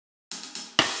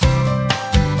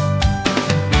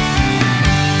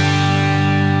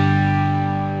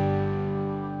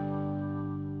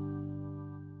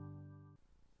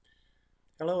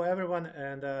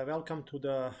and welcome to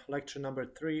the lecture number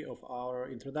 3 of our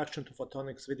Introduction to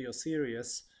Photonics video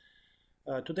series.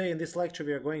 Today in this lecture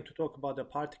we are going to talk about the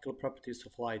particle properties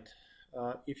of light.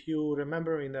 If you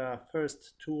remember, in the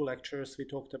first 2 lectures we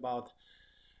talked about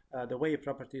the wave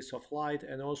properties of light,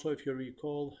 and also if you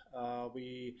recall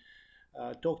we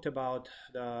talked about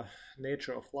the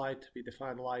nature of light. We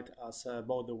defined light as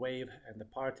both the wave and the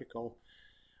particle.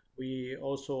 We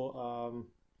also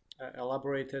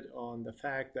elaborated on the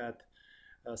fact that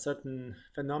certain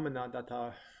phenomena that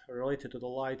are related to the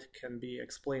light can be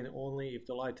explained only if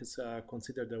the light is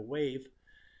considered a wave,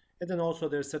 and then also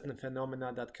there are certain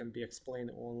phenomena that can be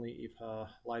explained only if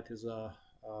light is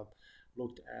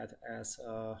looked at as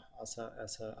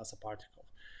a particle.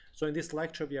 So in this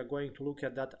lecture we are going to look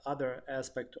at that other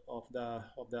aspect of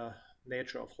the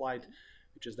nature of light,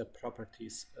 which is the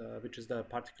properties, which is the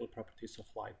particle properties of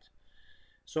light.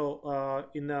 So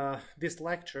in this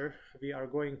lecture we are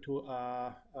going to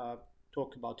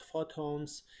talk about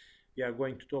photons. We are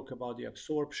going to talk about the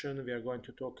absorption. We are going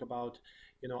to talk about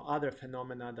other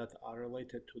phenomena that are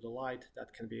related to the light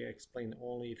that can be explained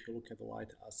only if you look at the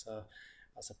light as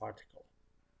a particle.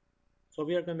 So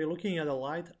we are going to be looking at the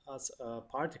light as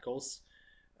particles,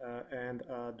 and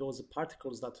those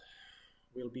particles that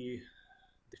will be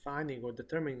defining or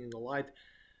determining the light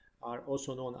are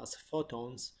also known as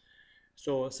photons.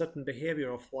 So a certain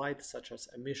behavior of light, such as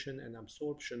emission and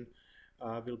absorption,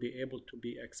 will be able to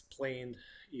be explained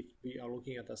if we are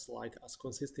looking at this light as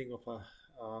consisting of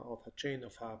a chain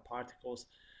of particles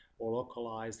or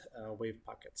localized wave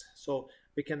packets. So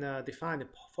we can define a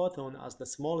photon as the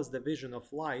smallest division of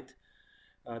light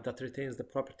that retains the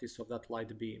properties of that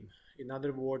light beam. In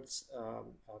other words,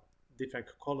 different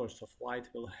colors of light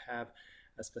will have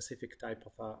a specific type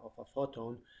of a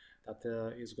photon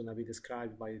that is going to be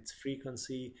described by its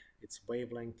frequency, its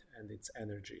wavelength, and its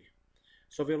energy.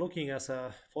 So we're looking at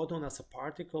a photon as a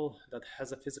particle that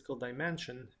has a physical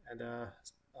dimension and a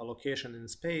location in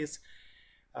space,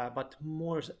 but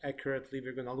more accurately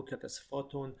we're going to look at this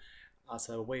photon as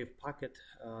a wave packet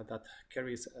that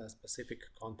carries a specific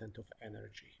content of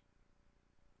energy.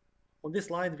 On this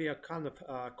slide we are kind of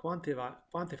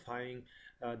quantifying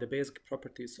the basic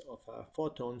properties of a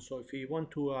photon. So if we want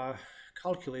to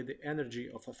calculate the energy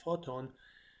of a photon,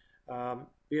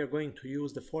 we are going to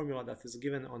use the formula that is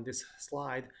given on this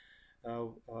slide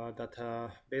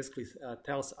that basically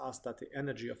tells us that the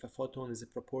energy of a photon is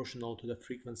proportional to the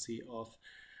frequency of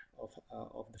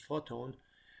the photon.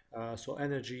 So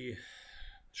energy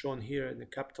shown here in the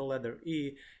capital letter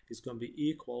E is going to be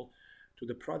equal to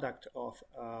the product of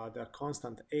the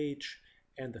constant h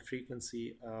and the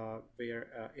frequency,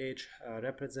 where h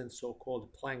represents so-called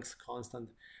Planck's constant,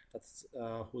 that's,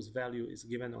 whose value is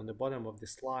given on the bottom of the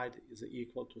slide, is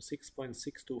equal to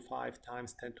 6.625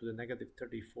 times 10 to the negative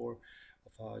 34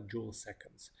 of joule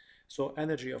seconds. So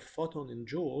energy of photon in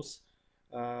joules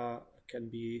can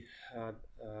be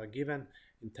given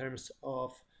in terms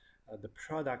of the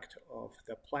product of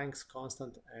the Planck's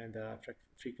constant and the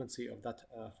frequency of that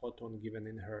photon given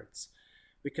in hertz.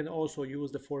 We can also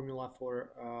use the formula for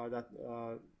that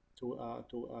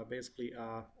to basically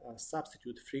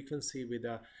substitute frequency with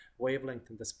the wavelength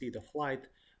and the speed of light.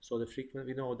 So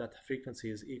we know that frequency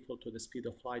is equal to the speed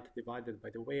of light divided by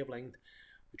the wavelength,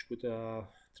 which would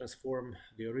transform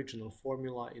the original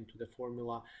formula into the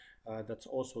formula that's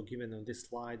also given on this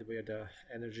slide, where the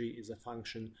energy is a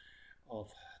function of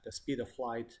the speed of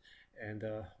light and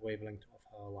the wavelength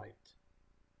of light.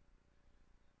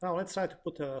 Now let's try to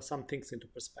put some things into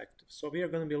perspective. So we are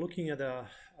going to be looking at a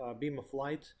beam of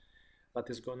light that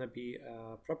is going to be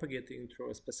propagating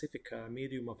through a specific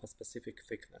medium of a specific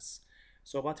thickness.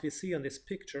 So what we see on this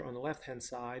picture on the left hand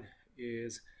side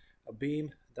is a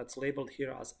beam that's labeled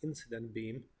here as incident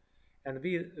beam, and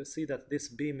we see that this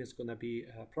beam is going to be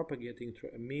propagating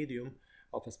through a medium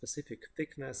of a specific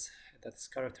thickness that's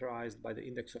characterized by the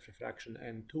index of refraction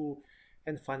n2,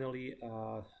 and finally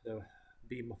the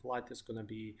beam of light is going to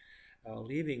be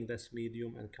leaving this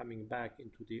medium and coming back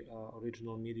into the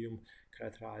original medium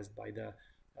characterized by the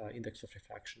index of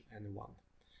refraction n1.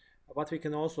 What we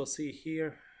can also see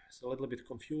here is a little bit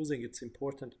confusing. It's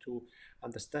important to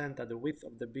understand that the width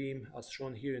of the beam, as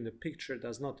shown here in the picture,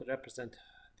 does not represent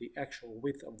the actual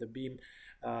width of the beam,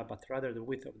 but rather the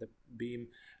width of the beam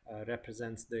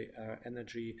represents the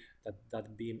energy that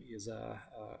that beam is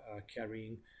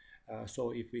carrying.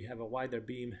 So if we have a wider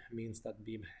beam, means that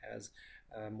beam has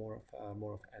more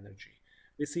of energy.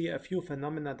 We see a few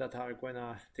phenomena that are going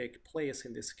to take place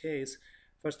in this case.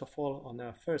 First of all, on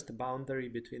the first boundary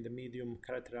between the medium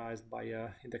characterized by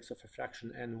index of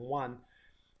refraction n1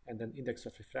 and then index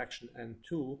of refraction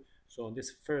n2. So on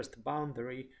this first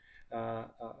boundary,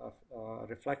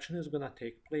 reflection is going to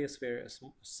take place where a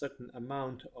certain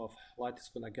amount of light is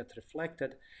going to get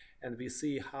reflected, and we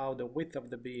see how the width of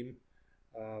the beam,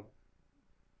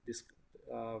 this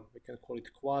we can call it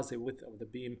quasi width of the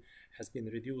beam, has been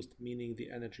reduced, meaning the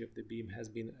energy of the beam has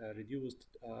been reduced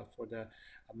for the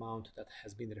amount that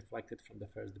has been reflected from the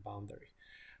first boundary.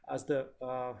 As the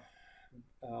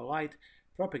light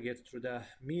propagates through the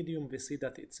medium, we see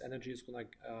that its energy is going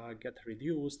to get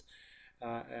reduced,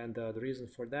 and the reason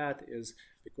for that is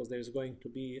because there is going to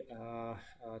be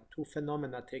two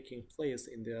phenomena taking place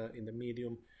in the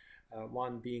medium.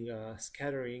 One being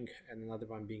scattering and another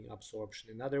one being absorption.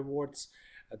 In other words,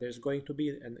 there's going to be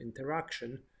an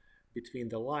interaction between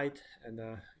the light and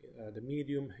the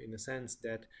medium, in the sense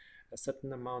that a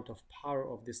certain amount of power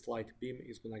of this light beam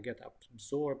is going to get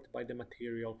absorbed by the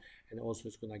material, and also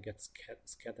is going to get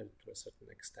scattered to a certain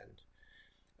extent.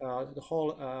 The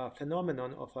whole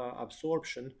phenomenon of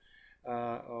absorption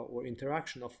or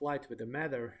interaction of light with the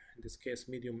matter, in this case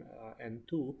medium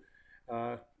N2,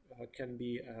 can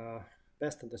be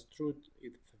best understood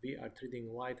if we are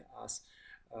treating light as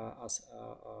a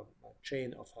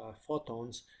chain of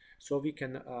photons. So we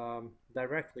can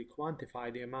directly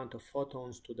quantify the amount of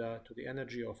photons to the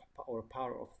energy of or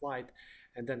power of light,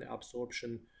 and then the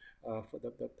absorption. For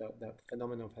the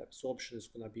phenomenon of absorption is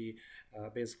going to be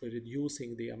basically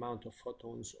reducing the amount of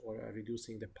photons or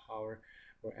reducing the power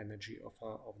or energy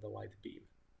of the light beam.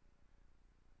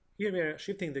 Here we are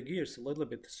shifting the gears a little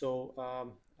bit. So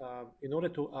in order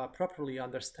to properly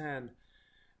understand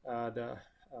the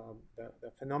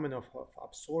phenomenon of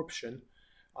absorption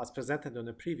as presented on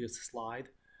the previous slide,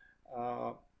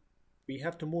 we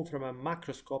have to move from a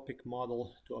macroscopic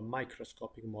model to a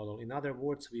microscopic model. In other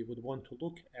words, we would want to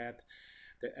look at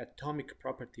the atomic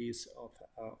properties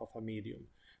of a medium.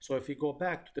 So if we go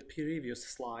back to the previous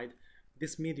slide,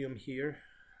 this medium here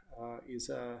is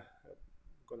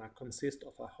going to consist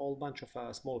of a whole bunch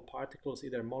of small particles,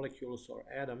 either molecules or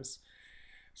atoms.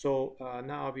 So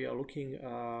now we are looking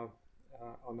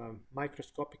on a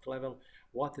microscopic level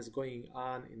what is going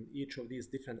on in each of these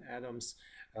different atoms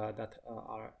that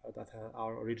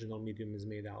our original medium is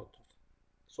made out of.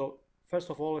 So first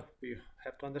of all, we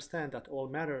have to understand that all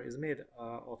matter is made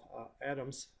of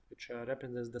atoms, which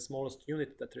represents the smallest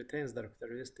unit that retains the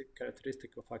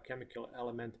characteristic of a chemical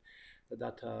element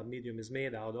that medium is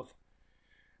made out of.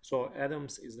 So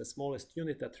atoms is the smallest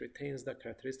unit that retains the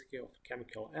characteristic of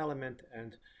chemical element,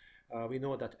 and we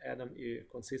know that atom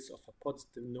consists of a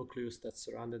positive nucleus that's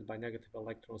surrounded by negative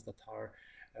electrons that are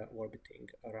orbiting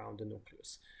around the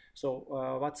nucleus. So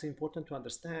what's important to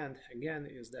understand again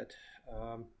is that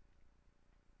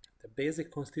the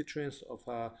basic constituents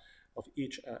of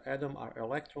each atom are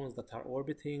electrons that are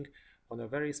orbiting on a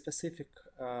very specific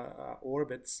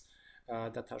orbits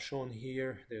that are shown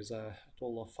here. There's a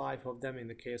total of 5 of them in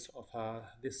the case of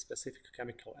this specific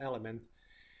chemical element.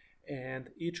 And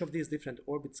each of these different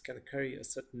orbits can carry a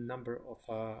certain number of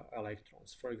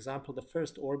electrons. For example, the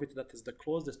first orbit, that is the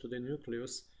closest to the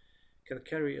nucleus, can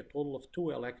carry a total of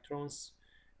 2 electrons,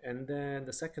 and then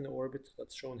the second orbit,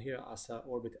 that's shown here as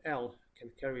orbit L, can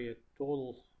carry a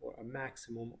total or a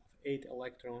maximum of 8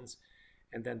 electrons,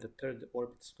 and then the third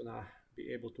orbit is going to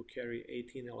be able to carry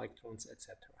 18 electrons,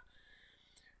 etc.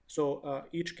 So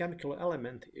each chemical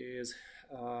element is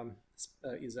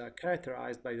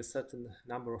characterized by a certain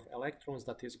number of electrons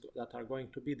that are going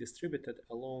to be distributed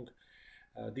along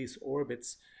these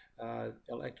orbits.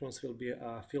 Electrons will be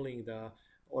filling the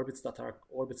orbits that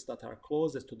are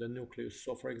closest to the nucleus.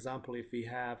 So, for example, if we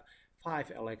have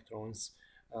 5 electrons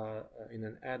in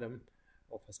an atom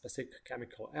of a specific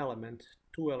chemical element,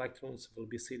 2 electrons will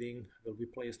be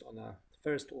placed on a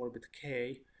first orbit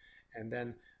K, and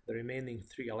then the remaining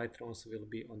 3 electrons will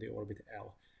be on the orbit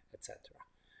L, etc.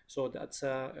 So that's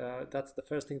the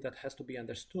first thing that has to be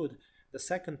understood. The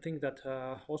second thing that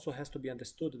also has to be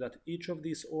understood, that each of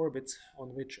these orbits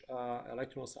on which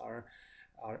electrons are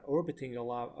orbiting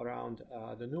around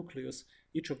the nucleus,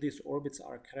 each of these orbits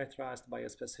are characterized by a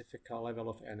specific level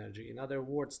of energy. In other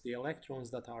words, the electrons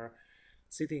that are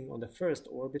sitting on the first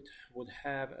orbit would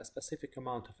have a specific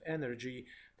amount of energy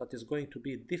that is going to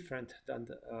be different than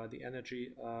the energy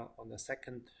on the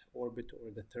second orbit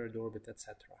or the third orbit,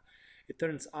 etc. It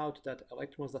turns out that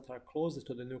electrons that are closest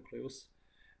to the nucleus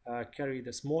carry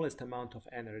the smallest amount of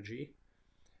energy,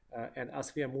 and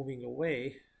as we are moving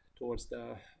away towards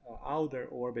the outer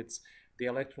orbits, the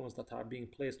electrons that are being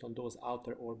placed on those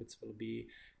outer orbits will be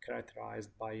characterized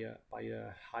by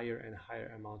a higher and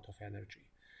higher amount of energy.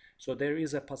 So there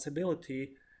is a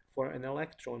possibility for an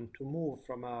electron to move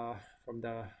from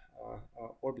the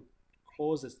orbit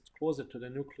closer to the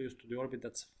nucleus to the orbit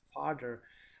that's farther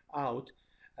out,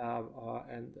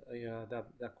 and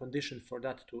the condition for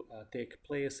that to take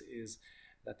place is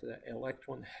that the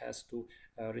electron has to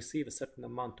receive a certain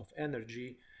amount of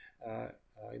energy.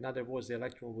 In other words, the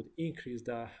electron would increase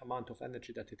the amount of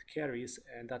energy that it carries,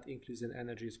 and that increase in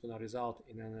energy is going to result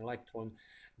in an electron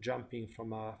jumping from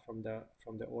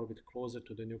the orbit closer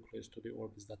to the nucleus to the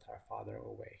orbits that are farther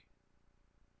away.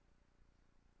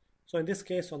 So in this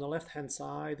case, on the left-hand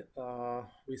side,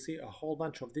 we see a whole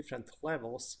bunch of different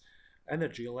levels,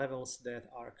 energy levels that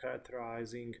are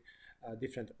characterizing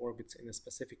different orbits in a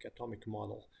specific atomic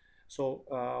model. So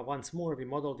once more, we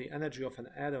model the energy of an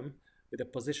atom with the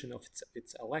position of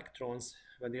its electrons.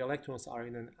 When the electrons are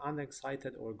in an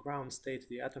unexcited or ground state,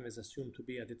 the atom is assumed to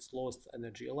be at its lowest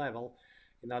energy level.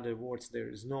 In other words, there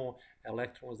is no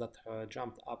electrons that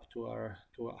jumped up to a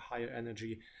higher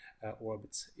energy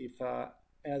orbits. If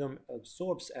atom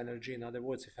absorbs energy, in other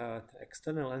words, if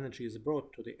external energy is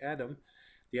brought to the atom,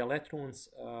 the electrons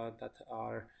that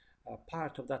are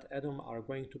part of that atom are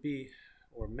going to be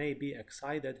or may be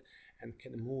excited and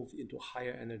can move into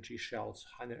higher energy shells,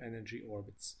 higher energy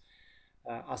orbits.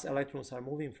 As electrons are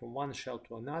moving from one shell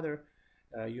to another,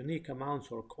 unique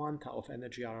amounts or quanta of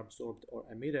energy are absorbed or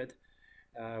emitted,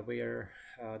 where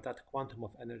that quantum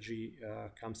of energy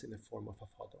comes in the form of a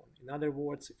photon. In other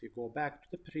words, if you go back to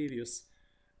the previous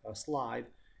slide,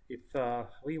 if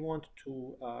we want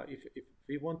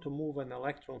to move an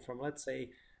electron from, let's say,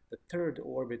 the third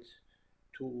orbit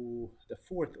to the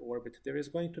fourth orbit, there is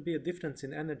going to be a difference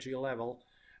in energy level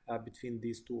between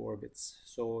these two orbits.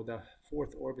 So the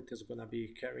fourth orbit is going to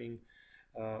be carrying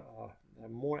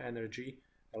more energy.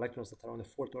 Electrons that are on the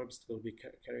fourth orbit will be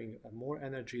carrying more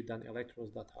energy than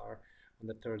electrons that are on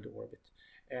the third orbit.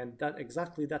 And that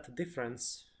exactly that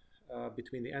difference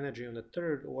between the energy on the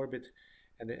third orbit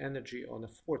and the energy on the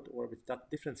fourth orbit, that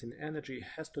difference in energy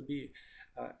has to be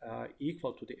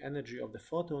equal to the energy of the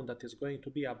photon that is going to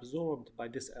be absorbed by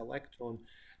this electron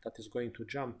that is going to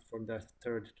jump from the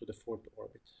third to the fourth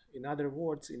orbit. In other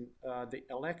words, the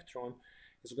electron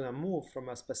is going to move from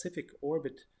a specific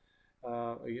orbit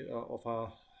of a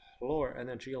lower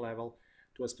energy level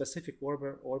to a specific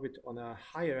orbit on a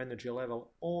higher energy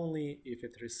level only if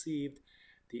it received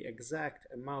the exact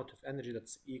amount of energy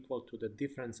that's equal to the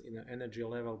difference in the energy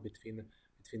level between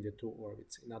the two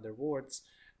orbits. In other words,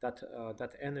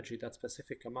 that energy, that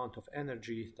specific amount of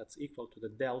energy that's equal to the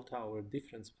delta or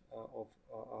difference of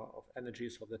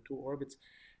energies of the two orbits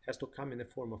has to come in the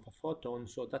form of a photon.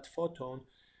 So that photon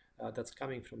that's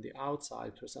coming from the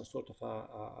outside to some sort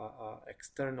of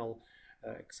external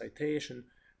excitation,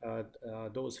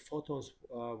 those photons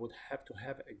would have to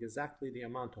have exactly the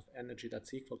amount of energy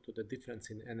that's equal to the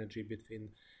difference in energy between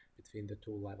the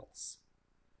two levels.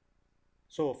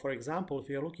 So, for example, if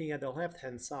you're looking at the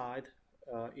left-hand side,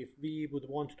 if we would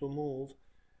want to move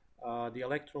the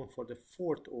electron for the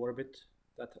fourth orbit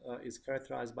that is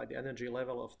characterized by the energy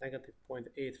level of negative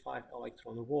 0.85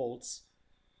 electron volts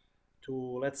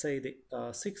to, let's say, the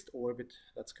sixth orbit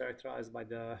that's characterized by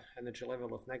the energy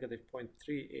level of negative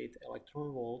 0.38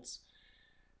 electron volts,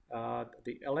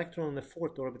 the electron in the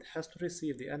fourth orbit has to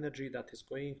receive the energy that is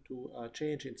going to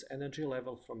change its energy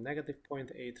level from negative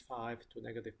 0.85 to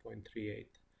negative 0.38.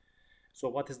 So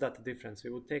what is that difference?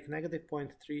 We would take negative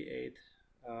 0.38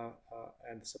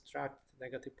 and subtract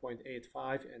negative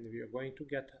 0.85, and we are going to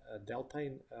get a delta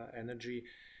in energy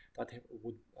that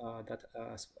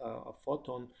a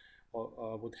photon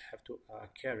would have to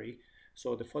carry.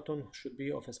 So the photon should be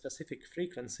of a specific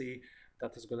frequency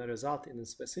that is going to result in a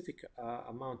specific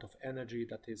amount of energy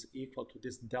that is equal to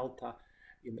this delta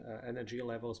in energy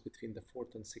levels between the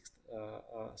fourth and sixth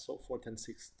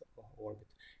orbit.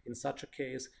 In such a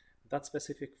case, that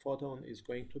specific photon is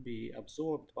going to be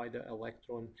absorbed by the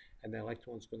electron, and the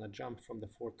electron is going to jump from the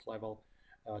fourth level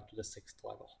to the sixth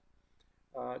level.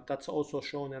 That's also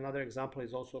shown, another example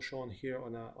is also shown here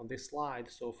on this slide.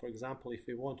 So for example, if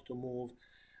we want to move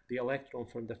the electron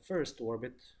from the first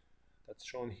orbit, that's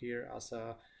shown here as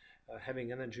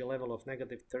having energy level of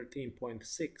negative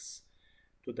 13.6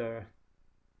 to the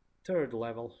third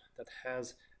level that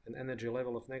has an energy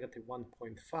level of negative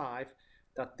 1.5,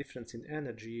 that difference in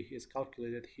energy is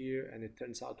calculated here, and it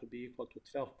turns out to be equal to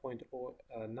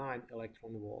 12.09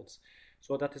 electron volts.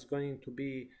 So that is going to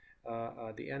be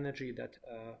the energy that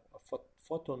a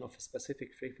photon of a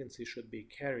specific frequency should be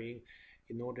carrying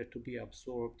in order to be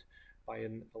absorbed by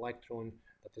an electron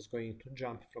that is going to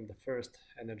jump from the first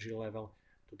energy level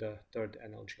to the third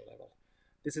energy level.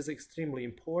 This is extremely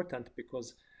important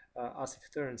because as it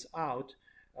turns out,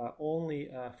 only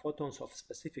photons of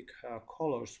specific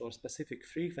colors or specific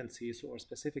frequencies or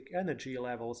specific energy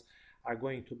levels are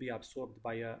going to be absorbed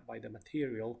by the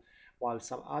material, while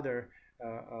some other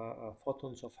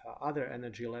photons of other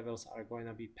energy levels are going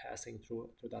to be passing through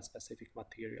that specific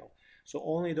material. So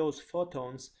only those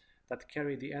photons that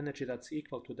carry the energy that's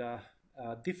equal to the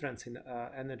difference in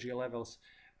energy levels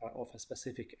of a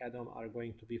specific atom are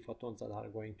going to be photons that are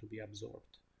going to be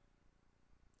absorbed.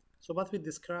 So what we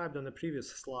described on the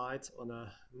previous slides on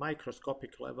a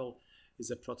microscopic level is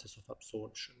a process of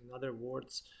absorption. In other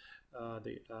words,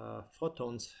 the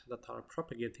photons that are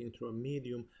propagating through a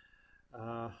medium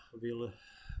will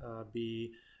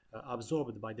be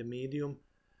absorbed by the medium,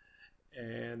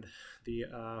 and the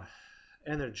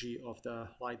energy of the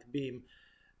light beam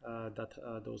that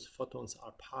those photons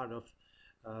are part of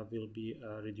will be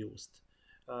reduced.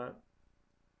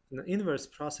 An inverse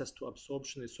process to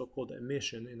absorption is so-called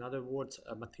emission. In other words,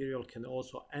 a material can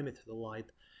also emit the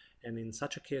light, and in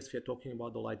such a case we are talking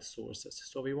about the light sources.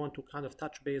 So we want to kind of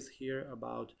touch base here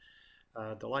about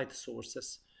the light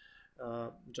sources.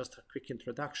 Just a quick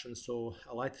introduction. So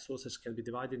light sources can be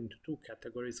divided into two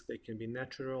categories. They can be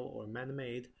natural or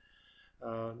man-made.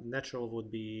 Natural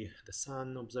would be the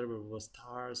sun, observable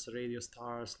stars, radio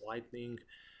stars, lightning,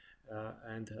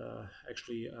 and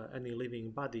actually any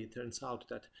living body. It turns out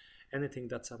that anything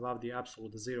that's above the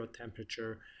absolute zero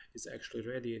temperature is actually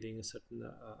radiating a certain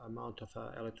amount of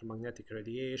electromagnetic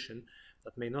radiation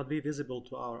that may not be visible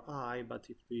to our eye, but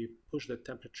if we push the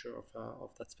temperature of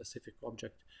that specific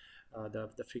object,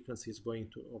 the frequency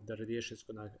of the radiation is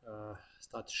going to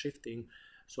start shifting,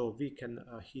 so we can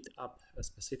heat up a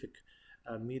specific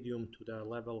medium to the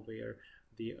level where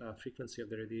the frequency of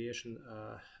the radiation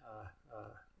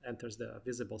enters the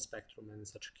visible spectrum, and in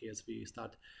such a case we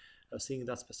start seeing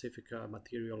that specific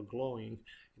material glowing.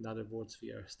 In other words,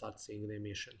 we start seeing the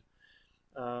emission.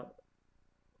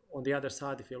 On the other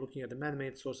side, if you're looking at the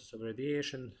man-made sources of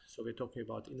radiation, so we're talking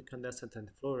about incandescent and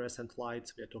fluorescent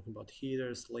lights, we're talking about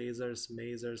heaters, lasers,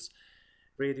 masers,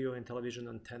 radio and television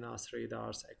antennas,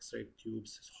 radars, X-ray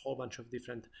tubes, a whole bunch of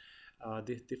different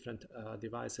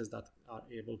devices that are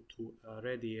able to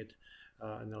radiate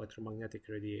an electromagnetic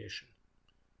radiation.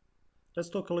 Let's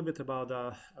talk a little bit about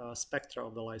the spectra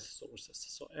of the light sources.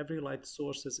 So every light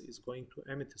source is going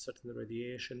to emit a certain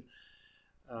radiation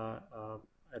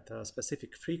at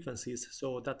specific frequencies.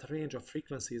 So that range of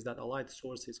frequencies that a light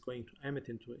source is going to emit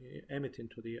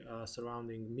into the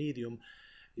surrounding medium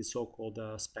is so-called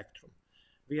spectrum.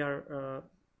 We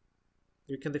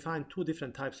can define two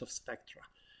different types of spectra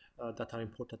that are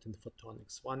important in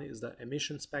photonics. One is the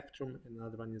emission spectrum, and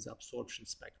another one is the absorption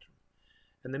spectrum.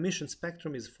 An emission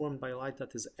spectrum is formed by light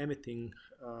that is emitting,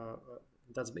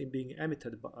 that's being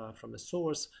emitted from a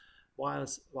source, while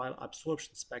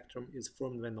absorption spectrum is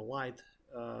formed when the light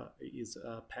is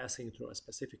passing through a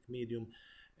specific medium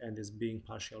and is being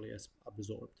partially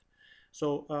absorbed.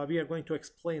 So we are going to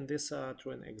explain this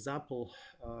through an example,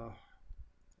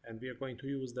 and we are going to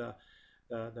use the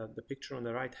picture on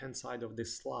the right hand side of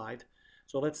this slide.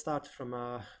 So let's start from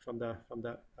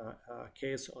the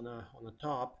case on the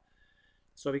top.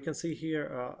 So we can see here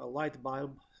a light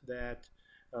bulb that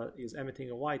is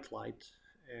emitting a white light,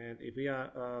 and if we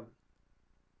are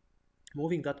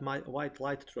moving that white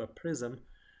light through a prism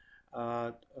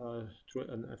through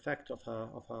an effect of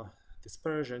a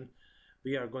dispersion,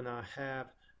 we are going to have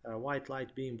white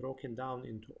light being broken down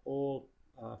into all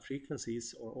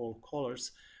frequencies or all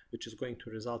colors, which is going to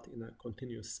result in a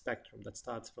continuous spectrum that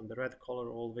starts from the red color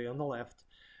all the way on the left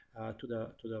to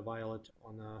the violet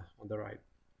on the right.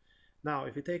 Now,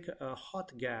 if we take a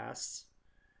hot gas,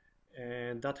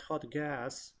 and that hot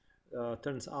gas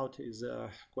turns out is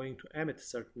going to emit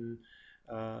certain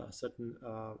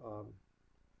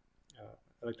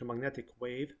electromagnetic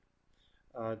wave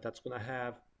that's going to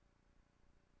have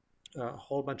a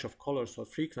whole bunch of colors or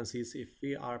frequencies. If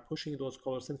we are pushing those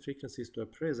colors and frequencies to a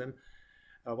prism,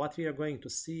 what we are going to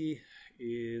see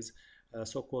is a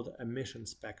so-called emission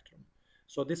spectrum.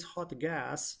 So this hot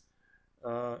gas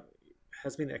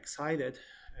has been excited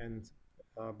and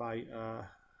by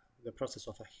the process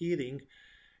of heating.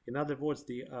 In other words,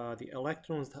 the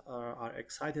electrons are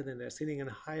excited and they're sitting in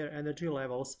higher energy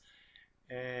levels,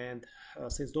 and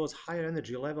since those higher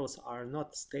energy levels are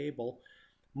not stable,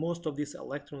 most of these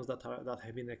electrons that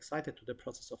have been excited to the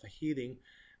process of heating,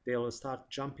 they will start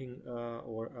jumping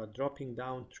or dropping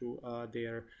down through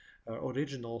their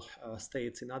original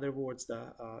states. In other words,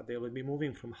 they will be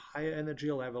moving from higher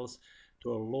energy levels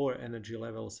to lower energy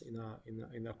levels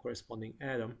in a corresponding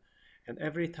atom. And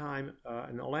every time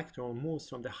an electron moves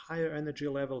from the higher energy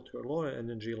level to a lower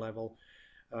energy level,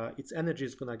 its energy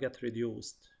is going to get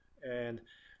reduced. And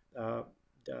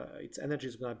its energy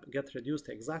is going to get reduced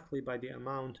exactly by the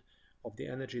amount of the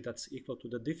energy that's equal to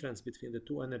the difference between the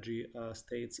two energy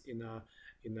states in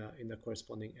a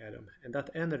corresponding atom. And that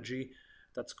energy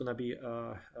that's going to be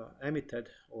emitted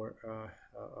or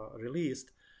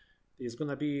released is going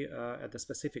to be at a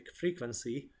specific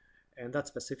frequency, and that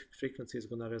specific frequency is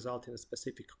going to result in a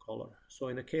specific color. So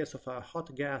in the case of a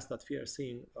hot gas that we are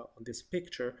seeing on this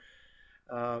picture,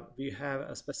 we have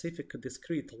a specific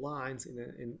discrete lines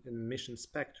in emission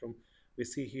spectrum. We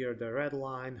see here the red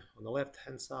line on the left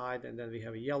hand side, and then we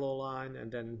have a yellow line,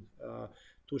 and then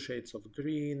two shades of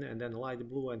green, and then light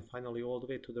blue, and finally all the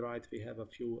way to the right we have a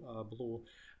few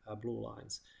blue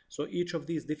lines. So each of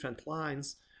these different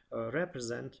lines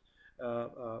represent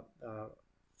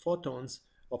photons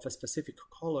of a specific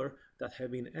color that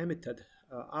have been emitted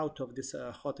out of this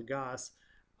hot gas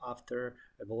after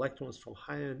electrons from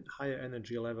higher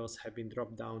energy levels have been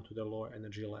dropped down to the lower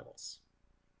energy levels.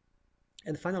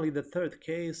 And finally, the third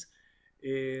case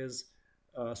is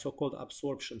so-called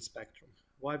absorption spectrum.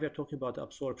 Why we are talking about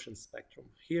absorption spectrum?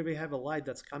 Here we have a light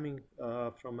that's coming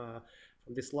from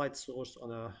this light source on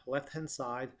the left-hand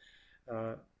side.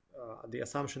 The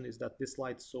assumption is that this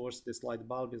light source, this light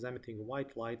bulb, is emitting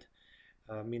white light,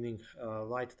 meaning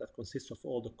light that consists of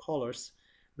all the colors.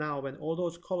 Now, when all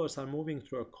those colors are moving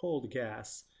through a cold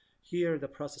gas, here the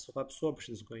process of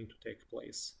absorption is going to take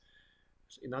place.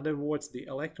 So in other words, the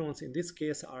electrons in this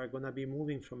case are going to be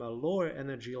moving from a lower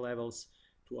energy levels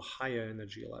to a higher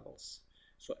energy levels.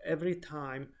 So every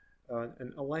time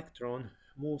an electron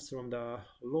moves from the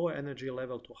lower energy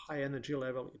level to high energy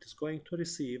level, it is going to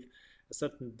receive a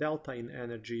certain delta in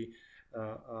energy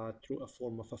through a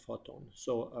form of a photon.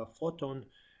 So a photon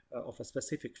of a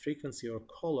specific frequency or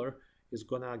color is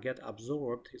going to get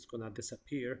absorbed, it's going to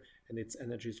disappear, and its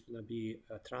energy is going to be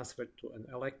transferred to an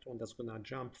electron that's going to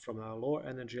jump from a lower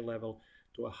energy level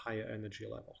to a higher energy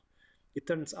level. It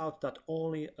turns out that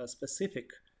only a specific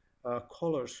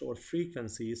colors or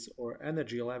frequencies or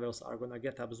energy levels are going to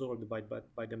get absorbed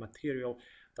by the material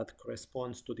that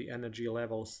corresponds to the energy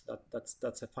levels.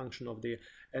 That's a function of the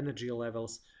energy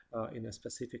levels in a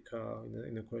specific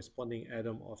in a corresponding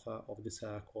atom of this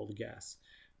cold gas.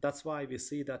 That's why we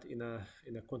see that in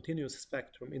a continuous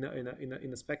spectrum, in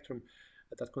a spectrum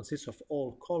that consists of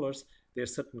all colors, there are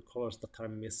certain colors that are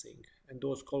missing, and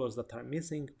those colors that are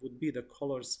missing would be the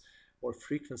colors or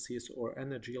frequencies or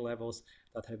energy levels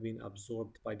that have been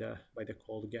absorbed by the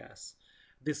cold gas.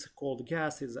 This cold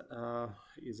gas is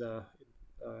the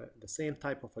same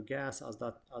type of a gas as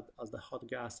the hot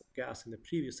gas in the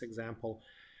previous example,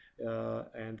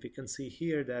 and we can see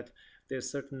here that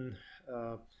there's certain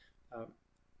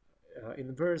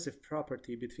inversive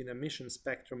property between emission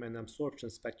spectrum and absorption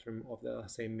spectrum of the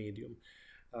same medium.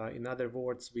 In other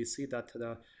words, we see that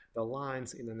the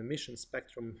lines in an emission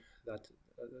spectrum,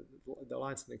 the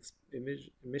lines in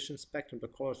emission spectrum, the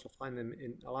colors of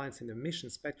lines in emission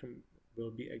spectrum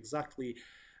will be exactly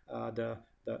the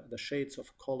shades of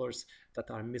colors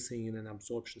that are missing in an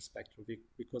absorption spectrum,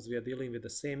 because we are dealing with the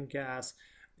same gas.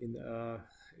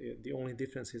 The only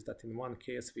difference is that in one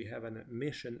case we have an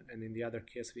emission, and in the other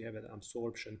case we have an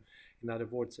absorption. In other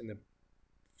words, in the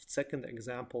second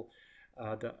example,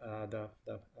 the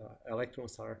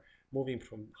electrons are moving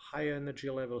from higher energy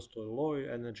levels to lower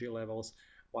energy levels,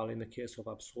 while in the case of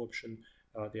absorption,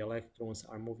 the electrons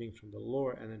are moving from the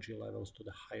lower energy levels to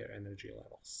the higher energy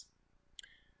levels.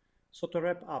 So to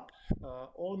wrap up,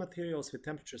 all materials with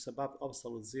temperatures above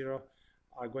absolute zero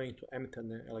are going to emit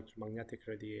an electromagnetic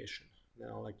radiation, an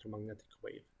electromagnetic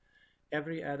wave.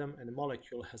 Every atom and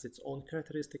molecule has its own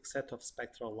characteristic set of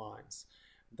spectral lines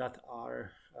that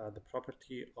are the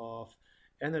property of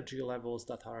energy levels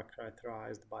that are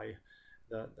characterized by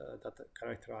that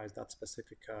characterize that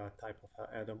specific type of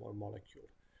atom or molecule.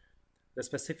 The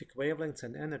specific wavelengths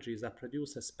and energies that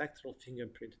produce a spectral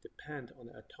fingerprint depend on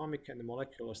the atomic and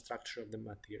molecular structure of the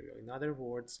material. In other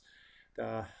words,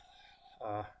 the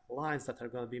lines that are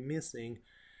going to be missing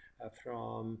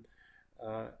from,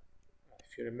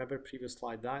 if you remember previous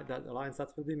slide, the lines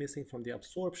that will be missing from the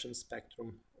absorption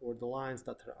spectrum, or the lines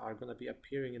that are going to be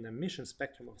appearing in the emission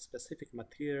spectrum of a specific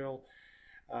material,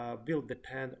 will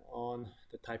depend on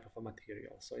the type of a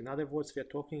material. So in other words, we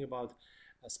are talking about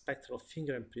a spectral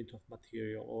fingerprint of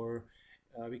material, or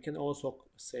we can also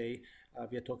say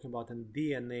we are talking about a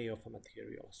DNA of a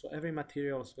material. So every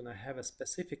material is going to have a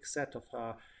specific set of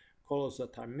colors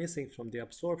that are missing from the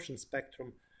absorption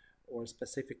spectrum, or a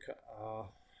specific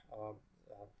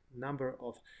number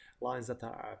of lines that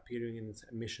are appearing in its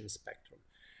emission spectrum.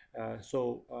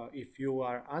 So if you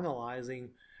are analyzing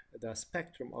the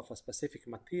spectrum of a specific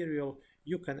material,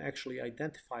 you can actually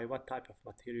identify what type of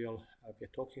material we're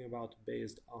talking about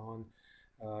based on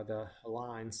the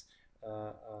lines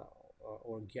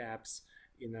or gaps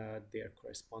in their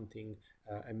corresponding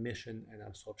emission and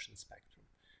absorption spectrum.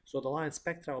 So the line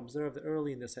spectra observed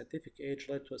early in the scientific age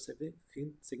led to a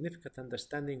significant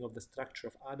understanding of the structure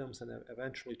of atoms and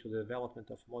eventually to the development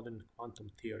of modern quantum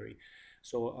theory.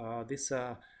 So this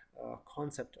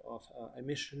concept of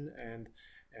emission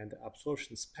and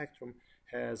absorption spectrum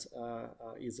is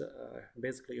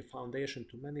basically a foundation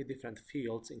to many different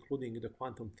fields, including the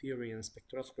quantum theory and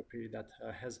spectroscopy that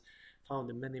has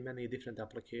found many different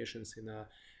applications in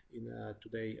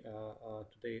today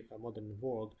modern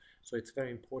world. So it's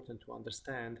very important to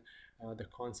understand the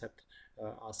concept,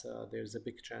 as there's a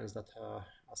big chance that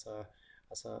as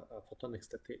a photonics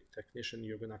technician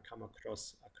you're gonna come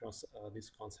across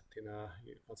this concept in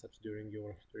concepts during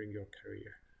your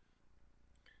career.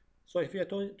 So if we are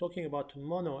talking about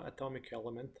monoatomic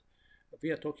element,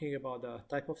 we are talking about a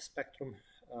type of spectrum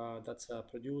that's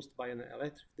produced by an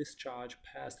electric discharge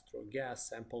passed through a gas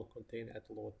sample contained at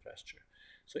low pressure.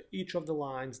 So each of the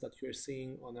lines that you're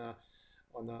seeing in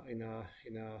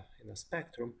a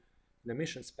spectrum, an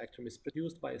emission spectrum, is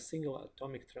produced by a single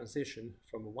atomic transition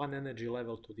from one energy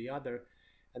level to the other,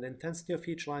 and the intensity of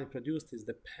each line produced is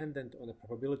dependent on the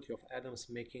probability of atoms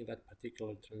making that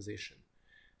particular transition.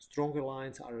 Stronger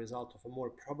lines are a result of more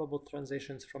probable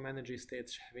transitions from energy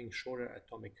states having shorter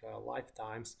atomic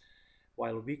lifetimes,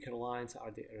 while weaker lines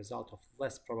are the result of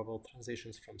less probable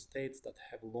transitions from states that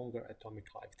have longer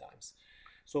atomic lifetimes.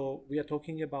 So we are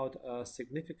talking about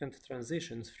significant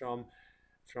transitions from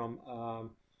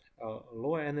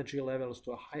lower energy levels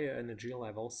to higher energy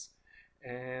levels,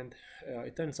 and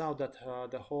it turns out that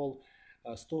the whole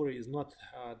story is not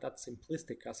that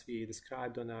simplistic as we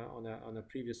described on a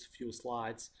previous few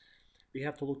slides. We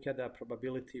have to look at the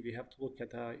probability. We have to look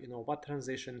at what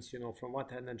transitions, from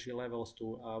what energy levels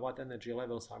to what energy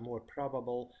levels are more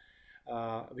probable.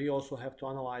 We also have to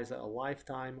analyze a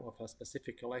lifetime of a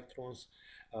specific electrons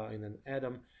in an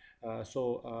atom.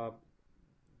 So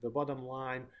the bottom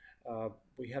line,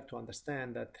 we have to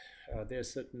understand that there are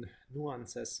certain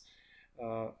nuances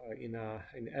in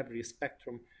every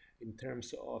spectrum in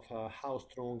terms of how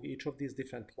strong each of these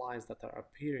different lines that are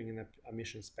appearing in the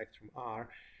emission spectrum are.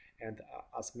 And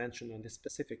as mentioned on this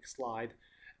specific slide,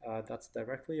 that's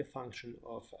directly a function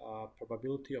of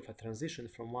probability of a transition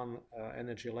from one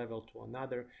energy level to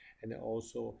another, and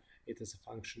also it is a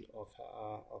function of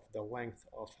the length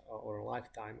of or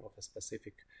lifetime of a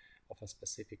specific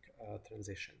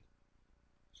transition.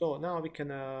 So now we can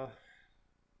kind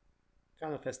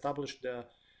of establish the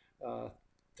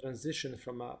transition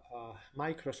from a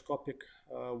microscopic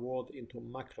world into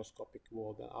macroscopic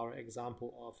world. Our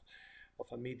example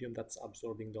of a medium that's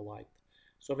absorbing the light.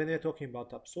 So when we're talking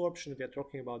about absorption, we are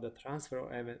talking about the transfer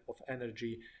of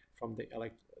energy from the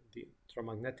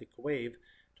electromagnetic wave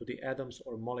to the atoms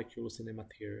or molecules in a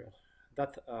material.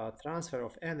 That transfer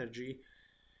of energy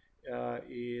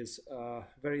is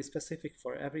very specific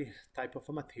for every type of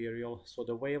a material. So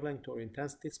the wavelength or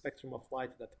intensity spectrum of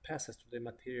light that passes through the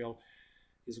material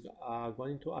is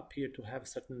going to appear to have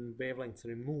certain wavelengths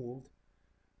removed.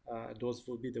 Those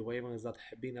will be the wavelengths that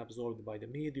have been absorbed by the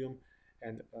medium,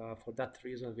 and for that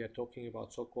reason we are talking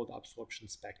about so-called absorption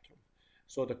spectrum.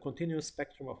 So the continuous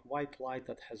spectrum of white light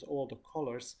that has all the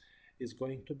colors is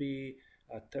going to be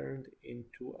turned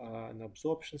into an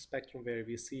absorption spectrum where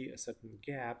we see certain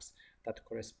gaps that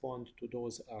correspond to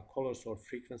those colors or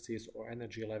frequencies or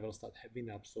energy levels that have been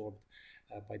absorbed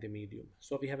by the medium.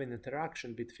 So we have an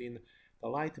interaction between the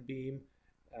light beam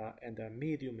and the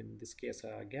medium, in this case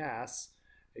a gas,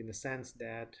 in the sense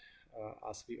that,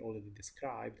 as we already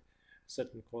described,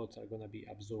 certain colors are going to be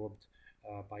absorbed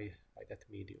by that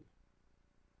medium.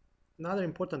 Another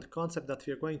important concept that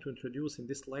we are going to introduce in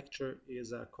this lecture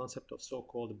is a concept of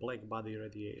so-called black body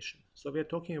radiation. So we are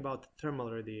talking about thermal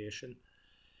radiation.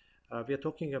 We are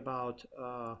talking about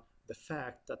the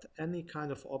fact that any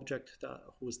kind of object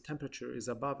whose temperature is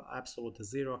above absolute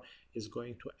zero is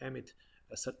going to emit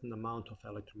a certain amount of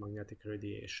electromagnetic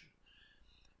radiation.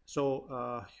 So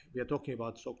we are talking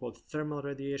about so-called thermal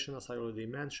radiation, as I already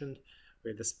mentioned,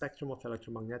 where the spectrum of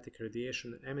electromagnetic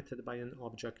radiation emitted by an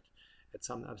object at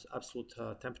some absolute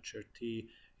temperature T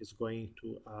is going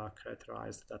to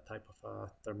characterize that type of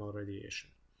thermal radiation.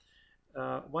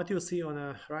 What you see on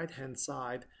the right-hand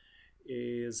side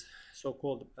is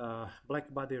so-called black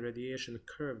body radiation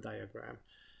curve diagram.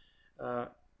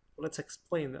 Let's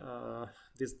explain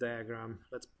this diagram.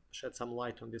 Let's shed some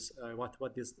light on this.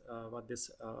 What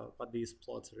these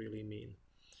plots really mean.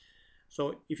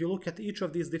 So if you look at each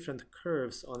of these different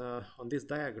curves on this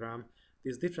diagram,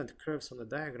 these different curves on the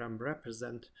diagram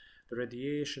represent the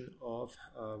radiation of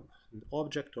an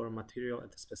object or material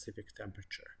at a specific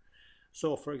temperature.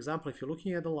 So for example, if you're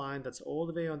looking at the line that's all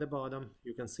the way on the bottom,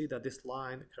 you can see that this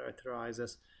line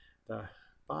characterizes the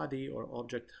body or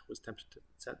object whose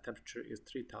temperature is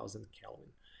 3000 Kelvin.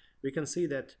 We can see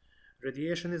that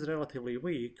radiation is relatively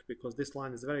weak because this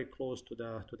line is very close to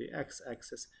the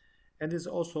x-axis and is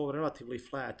also relatively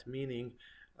flat, meaning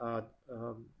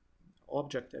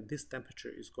object at this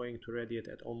temperature is going to radiate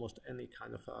at almost any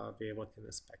kind of wavelength in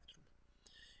the spectrum.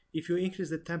 If you increase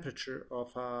the temperature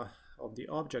of the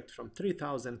object from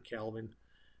 3000 Kelvin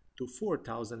to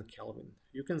 4000 Kelvin,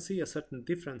 you can see a certain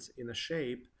difference in the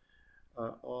shape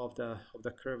of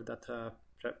the curve that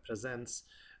presents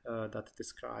that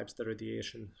describes the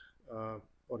radiation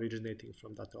originating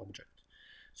from that object.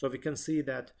 So we can see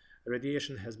that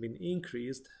radiation has been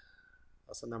increased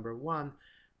as a number 1,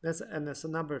 and as a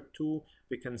number 2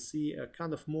 we can see a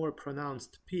kind of more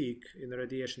pronounced peak in the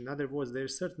radiation. In other words, there are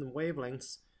certain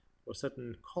wavelengths or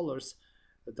certain colors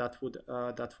that would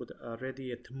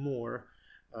radiate more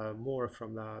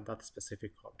from that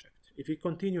specific object. If we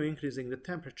continue increasing the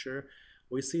temperature,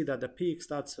 we see that the peak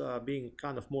starts being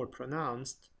kind of more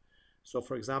pronounced. So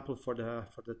for example, for the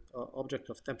object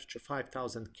of temperature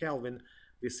 5000 Kelvin,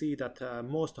 we see that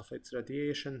most of its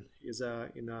radiation is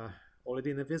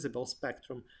already in a visible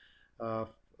spectrum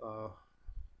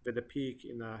with a peak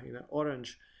in an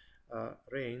orange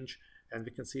range, and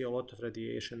we can see a lot of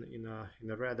radiation in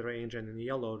a red range and in a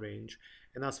yellow range.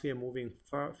 And as we are moving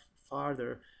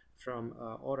farther from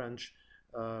orange,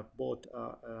 both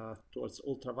towards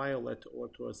ultraviolet or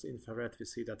towards infrared, we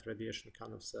see that radiation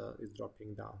kind of is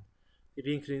dropping down. If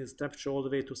we increase temperature all the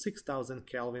way to 6000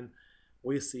 Kelvin,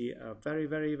 we see a very,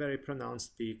 very, very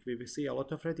pronounced peak. We will see a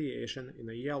lot of radiation in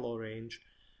a yellow range,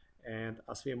 and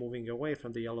as we are moving away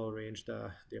from the yellow range,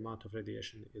 the amount of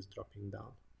radiation is dropping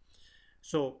down.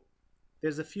 So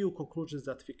there's a few conclusions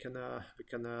that we can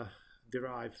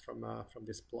derive from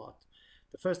this plot.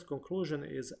 The first conclusion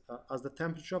is as the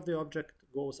temperature of the object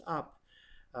goes up,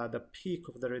 the peak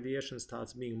of the radiation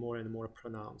starts being more and more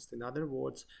pronounced. In other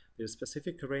words, there's a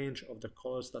specific range of the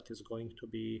colors that is going to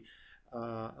be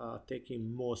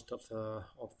taking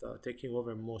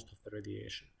over most of the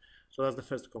radiation. So that's the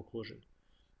first conclusion.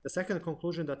 The second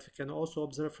conclusion that we can also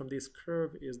observe from this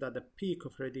curve is that the peak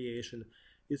of radiation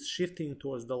is shifting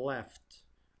towards the left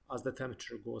as the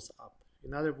temperature goes up.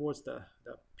 In other words, the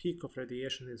peak of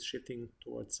radiation is shifting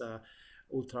towards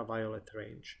ultraviolet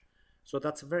range. So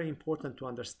that's very important to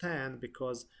understand,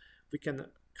 because we can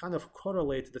kind of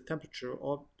correlate the temperature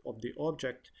of the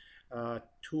object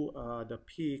to the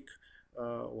peak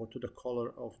or to the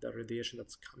color of the radiation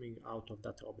that's coming out of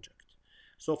that object.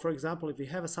 So for example, if we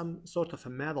have some sort of a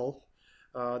metal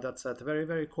that's at a very,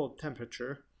 very cold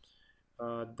temperature,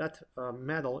 that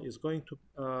metal is going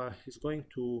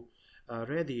to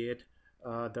radiate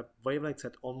the wavelengths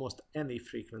at almost any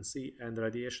frequency, and the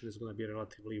radiation is going to be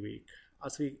relatively weak.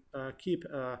 As we keep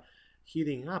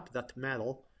heating up that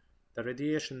metal, the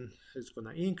radiation is going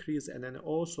to increase, and then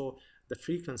also the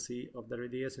frequency of the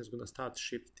radiation is going to start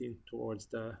shifting towards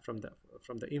from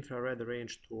the infrared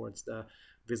range towards the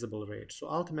visible range. So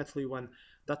ultimately, when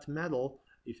that metal,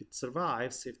 if it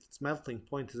survives, if its melting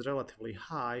point is relatively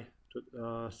high,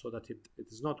 so that it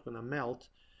is not going to melt,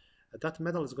 that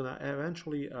metal is going to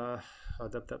eventually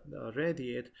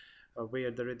radiate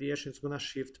where the radiation is going to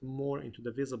shift more into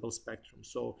the visible spectrum.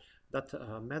 So that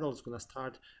metal is going to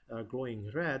start glowing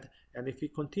red, and if we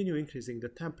continue increasing the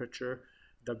temperature,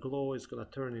 the glow is going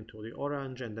to turn into the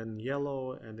orange and then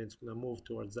yellow, and it's going to move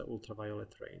towards the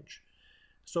ultraviolet range.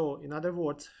 So in other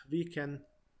words, we can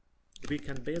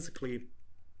basically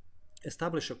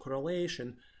establish a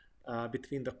correlation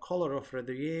between the color of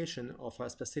radiation of a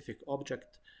specific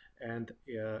object and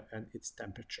its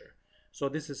temperature. So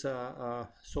this is a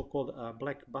so-called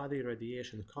black body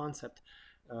radiation concept,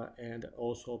 and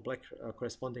also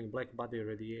corresponding black body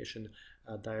radiation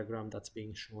diagram that's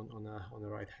being shown on the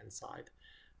right-hand side.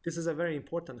 This is a very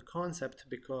important concept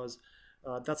because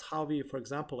that's how we, for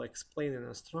example, explain in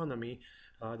astronomy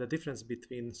the difference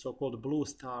between so-called blue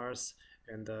stars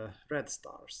and red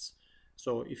stars.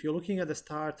 So if you're looking at a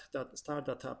star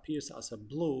that appears as a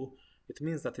blue, it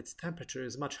means that its temperature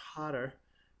is much hotter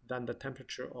than the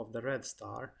temperature of the red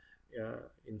star.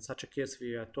 In such a case,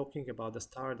 we are talking about a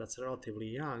star that's relatively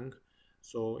young,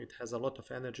 so it has a lot of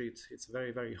energy. It's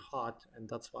very, very hot, and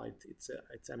that's why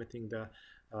it's emitting the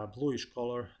bluish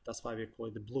color. That's why we call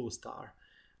it the blue star.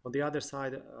 On the other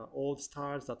side, old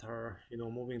stars that are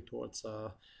moving towards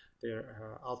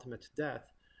their ultimate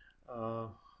death,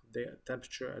 the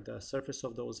temperature at the surface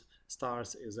of those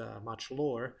stars is much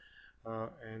lower,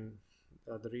 and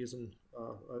the reason,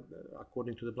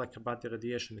 according to the black body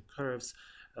radiation curves,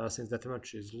 since the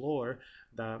temperature is lower,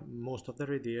 most of the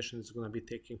radiation is going to be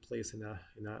taking place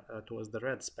towards the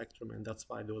red spectrum, and that's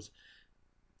why those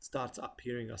stars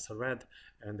appearing as a red,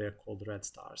 and they're called red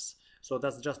stars. So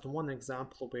that's just one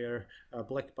example where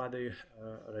black body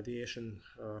radiation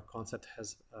concept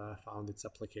has found its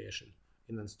application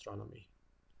in astronomy.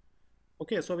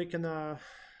 Okay, so we can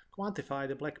quantify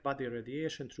the black body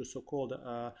radiation through so-called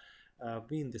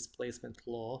wind displacement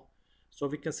law. So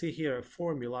we can see here a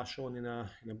formula shown in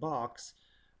a box.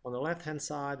 On the left-hand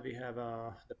side, we have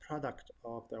the product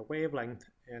of the wavelength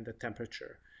and the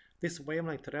temperature. This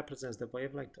wavelength represents the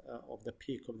wavelength of the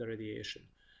peak of the radiation,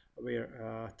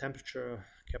 where temperature,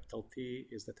 capital T,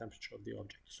 is the temperature of the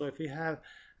object. So if we have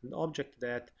an object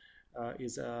that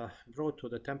is brought to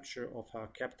the temperature of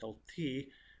capital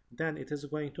T, then it is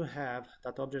going to have,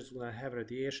 that object is going to have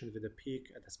radiation with a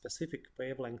peak at a specific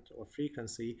wavelength or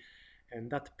frequency, and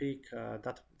that peak,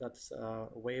 that's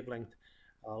wavelength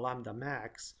lambda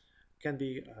max, can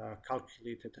be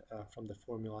calculated from the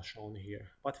formula shown here.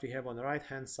 What we have on the right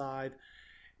hand side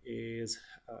is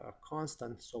a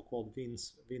constant, so-called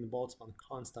Wien-Boltzmann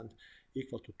constant,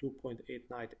 equal to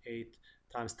 2.898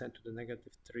 times 10 to the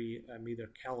negative 3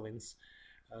 meter kelvins.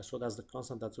 So that's the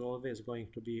constant that's always going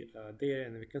to be there,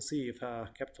 and we can see if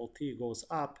capital T goes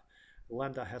up,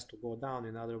 lambda has to go down.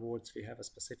 In other words, we have a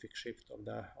specific shift of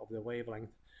the wavelength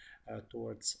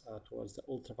towards the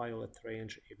ultraviolet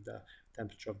range if the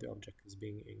temperature of the object is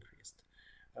being increased.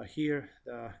 Here,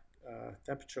 the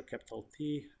temperature capital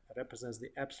T represents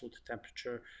the absolute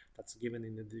temperature that's given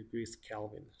in the degrees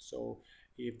Kelvin. So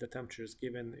if the temperature is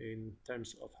given in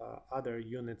terms of other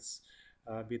units,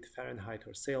 be it Fahrenheit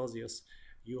or Celsius,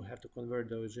 you have to convert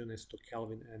those units to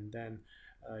Kelvin and then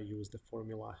use the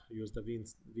formula, use the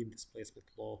wind displacement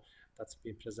law that's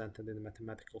been presented in a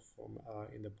mathematical form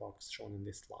in the box shown in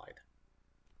this slide.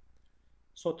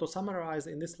 So to summarize,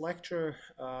 in this lecture,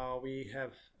 we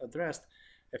have addressed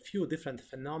a few different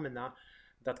phenomena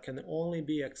that can only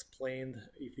be explained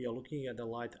if we are looking at the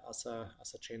light as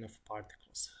a chain of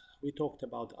particles. We talked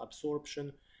about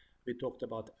absorption, we talked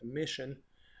about emission,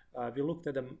 we looked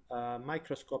at a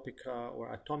microscopic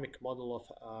or atomic model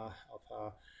of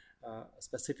a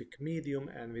specific medium,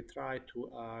 and we tried to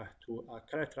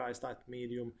characterize that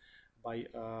medium by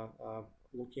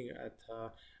looking at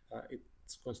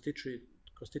its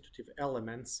constitutive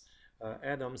elements,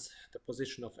 atoms, the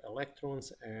position of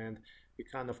electrons, and we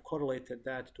kind of correlated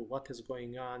that to what is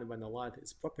going on when the light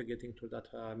is propagating through that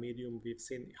medium. We've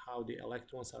seen how the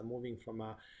electrons are moving from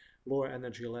lower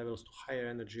energy levels to higher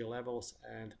energy levels,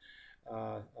 and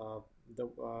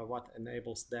what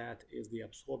enables that is the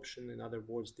absorption. In other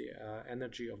words, the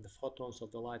energy of the photons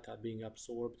of the light are being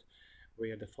absorbed,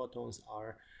 where the photons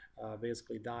are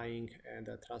basically dying and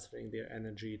transferring their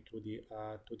energy to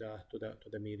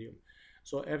the medium.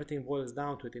 So everything boils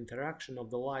down to the interaction of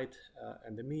the light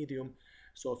and the medium.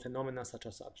 So phenomena such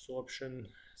as absorption,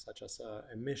 such as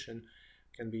emission,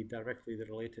 can be directly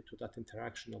related to that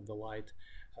interaction of the light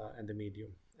and the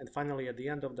medium. And finally, at the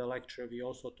end of the lecture, we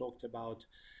also talked about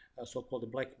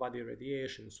so-called black body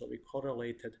radiation. So we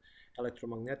correlated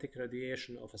electromagnetic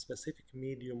radiation of a specific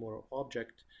medium or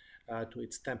object to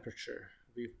its temperature.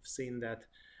 We've seen that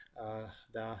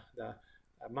the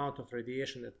amount of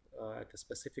radiation at a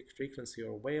specific frequency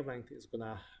or wavelength is going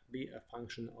to be a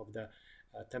function of the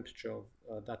temperature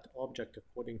of that object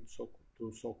according to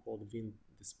so-called wind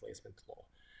displacement law.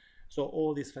 So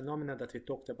all these phenomena that we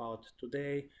talked about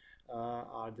today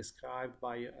are described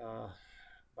by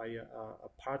a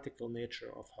particle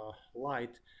nature of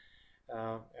light,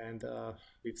 and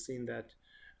we've seen that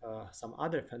some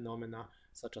other phenomena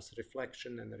such as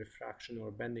reflection and refraction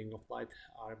or bending of light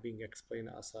are being explained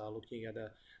as looking at the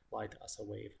light as a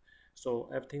wave. So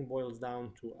everything boils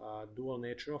down to a dual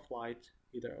nature of light,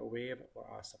 either a wave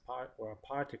or a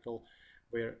particle,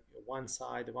 where one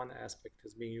aspect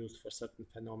is being used for certain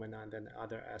phenomena, and then the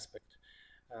other aspect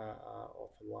of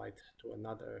light to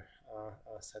another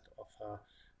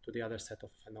to the other set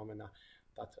of phenomena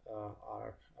that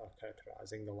are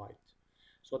characterizing the light.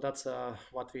 So that's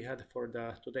what we had for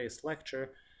today's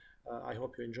lecture. I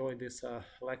hope you enjoyed this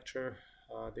lecture.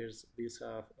 These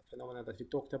phenomena that we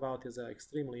talked about is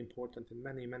extremely important in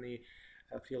many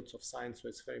fields of science, so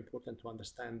it's very important to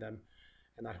understand them,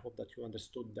 and I hope that you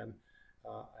understood them,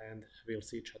 and we'll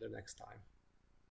see each other next time.